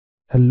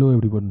Hello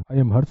everyone, I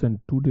am Harsh and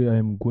today I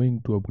am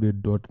going to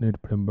upgrade .NET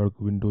Framework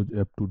Windows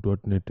app to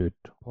 .NET 8.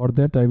 For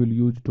that I will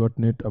use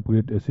 .NET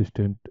Upgrade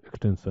Assistant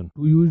extension.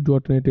 To use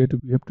 .NET 8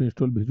 we have to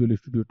install Visual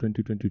Studio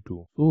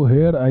 2022. So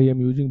here I am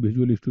using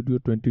Visual Studio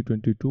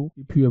 2022.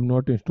 If you have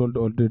not installed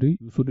already,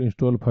 you should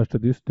install first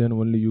this, then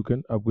only you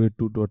can upgrade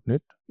to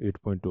 .NET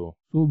 8.0.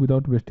 So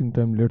without wasting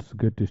time, let's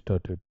get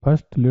started.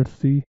 First let's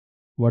see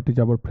what is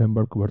our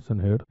framework version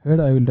here. Here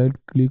I will right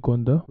click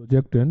on the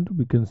project and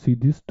we can see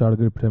this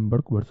target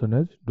framework version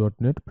as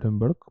 .NET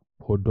Framework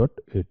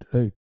 4.8,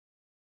 right?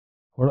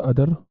 For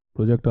other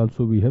project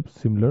also we have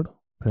similar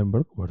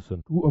framework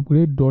version. To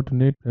upgrade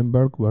 .NET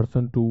Framework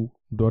version to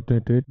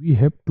 .NET 8, we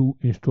have to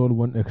install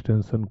one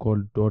extension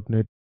called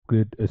 .NET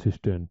Upgrade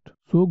Assistant.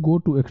 So go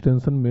to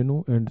extension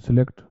menu and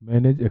select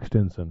manage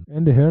extension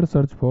and here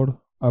search for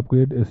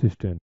Upgrade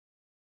Assistant.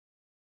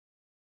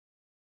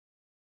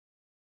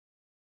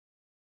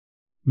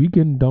 We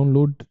can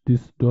download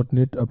this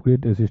 .NET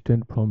Upgrade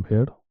Assistant from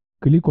here.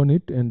 Click on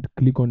it and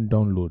click on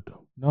download.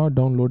 Now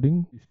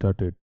downloading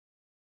started.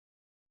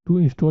 To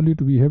install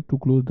it, we have to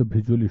close the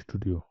Visual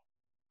Studio.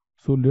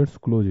 So let's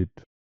close it.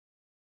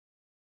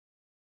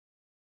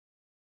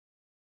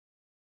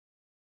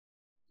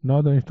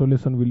 Now the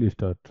installation will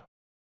start.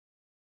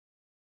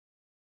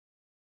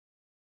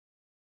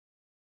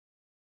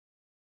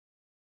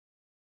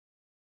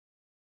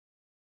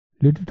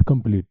 Let it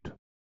complete.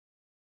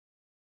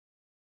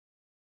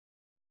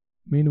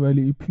 Meanwhile,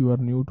 if you are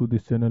new to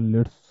this channel,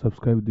 let's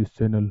subscribe this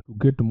channel to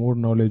get more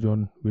knowledge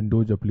on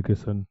Windows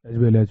application as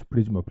well as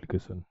Prism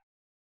application.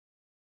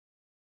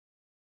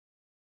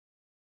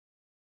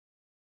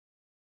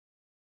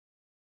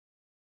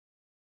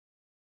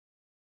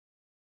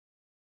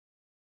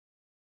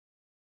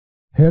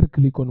 Here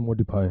click on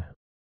modify.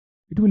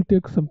 It will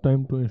take some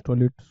time to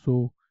install it,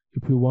 so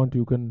if you want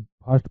you can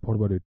fast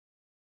forward it.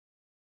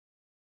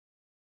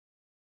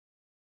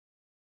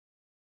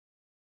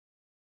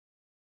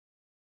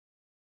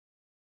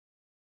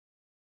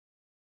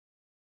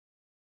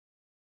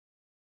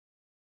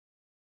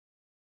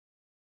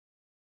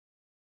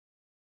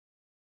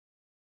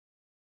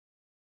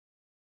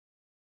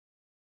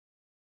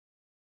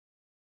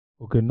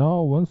 Okay,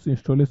 now once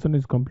installation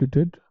is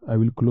completed, I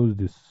will close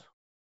this.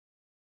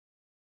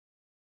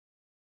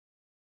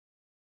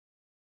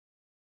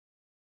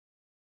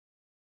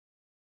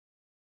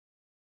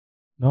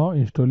 Now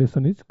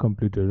installation is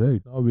completed,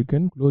 right? Now we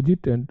can close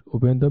it and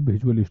open the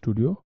Visual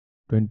Studio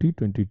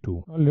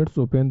 2022. Now let's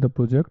open the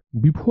project.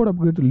 Before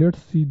upgrade, let's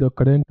see the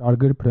current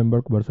target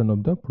framework version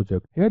of the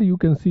project. Here you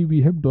can see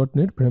we have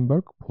 .NET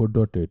Framework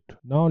 4.8.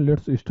 Now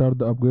let's start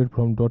the upgrade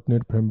from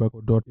 .NET Framework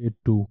 4.8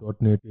 to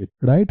 .NET 8.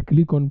 Right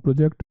click on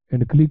project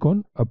and click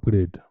on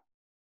upgrade.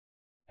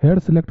 Here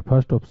select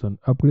first option,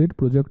 upgrade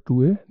project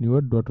to a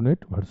newer .NET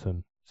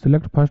version.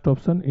 Select first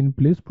option in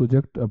place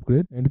project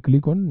upgrade and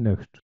click on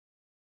next.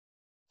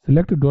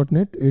 Select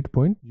 .NET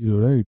 8.0,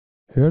 right?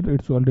 Here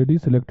it's already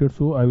selected,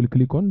 so I will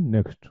click on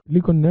next.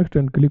 Click on next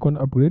and click on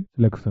upgrade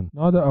selection.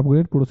 Now the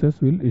upgrade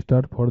process will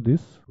start for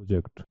this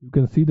project. You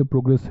can see the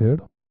progress here.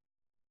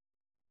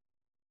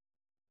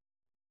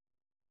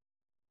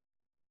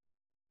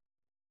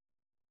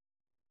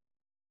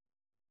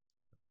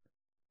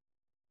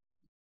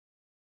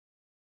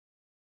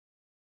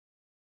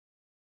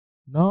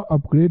 Now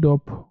upgrade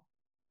of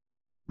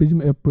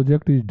Prism app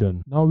project is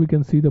done. Now we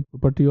can see the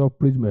property of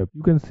Prism app.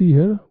 You can see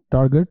here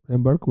target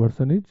framework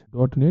version is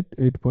 .NET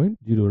 8.0,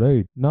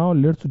 right? Now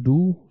let's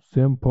do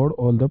same for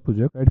all the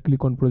project. Right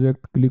click on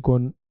project, click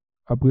on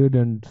upgrade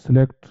and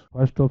select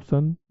first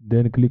option,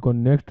 then click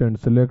on next and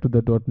select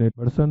the .NET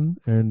version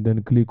and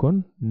then click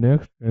on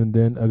next and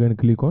then again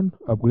click on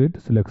upgrade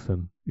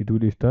selection. It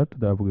will start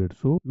the upgrade.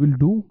 So we will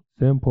do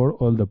same for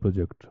all the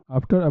project.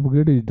 After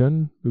upgrade is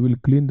done, we will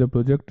clean the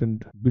project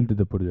and build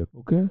the project.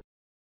 Okay.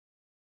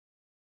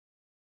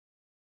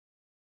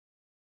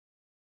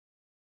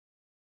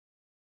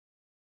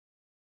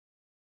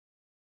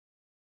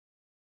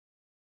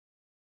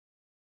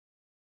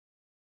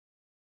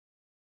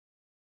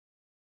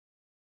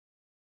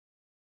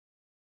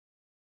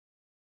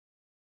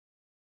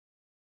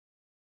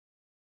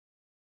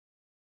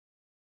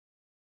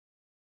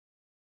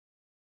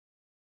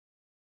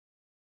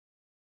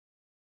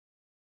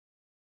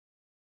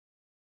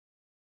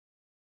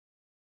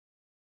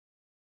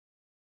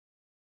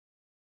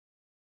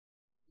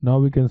 Now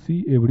we can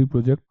see every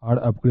project are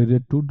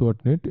upgraded to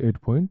 .NET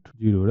 8.0,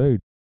 right?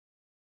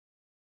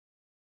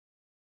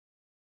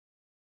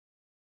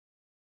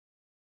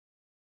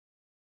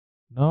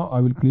 Now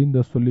I will clean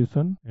the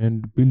solution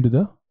and build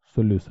the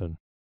solution.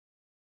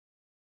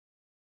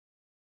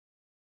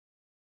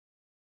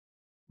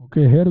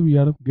 Okay, here we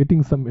are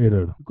getting some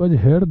error because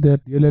here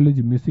that DLL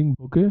is missing.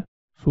 Okay,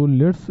 so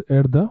let's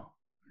add the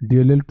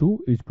DLL to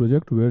each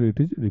project where it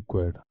is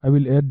required. I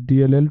will add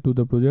DLL to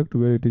the project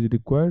where it is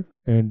required,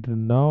 and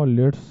now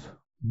let's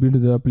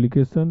build the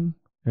application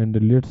and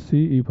let's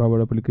see if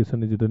our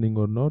application is running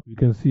or not. We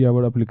can see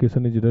our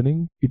application is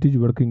running. It is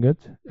working as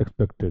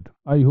expected.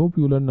 I hope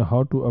you learn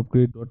how to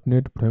upgrade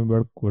 .NET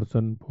Framework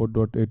version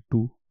 4.8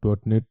 to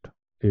 .NET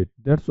 8.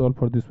 That's all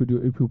for this video.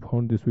 If you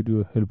found this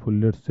video helpful,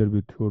 let's share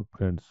with your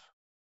friends.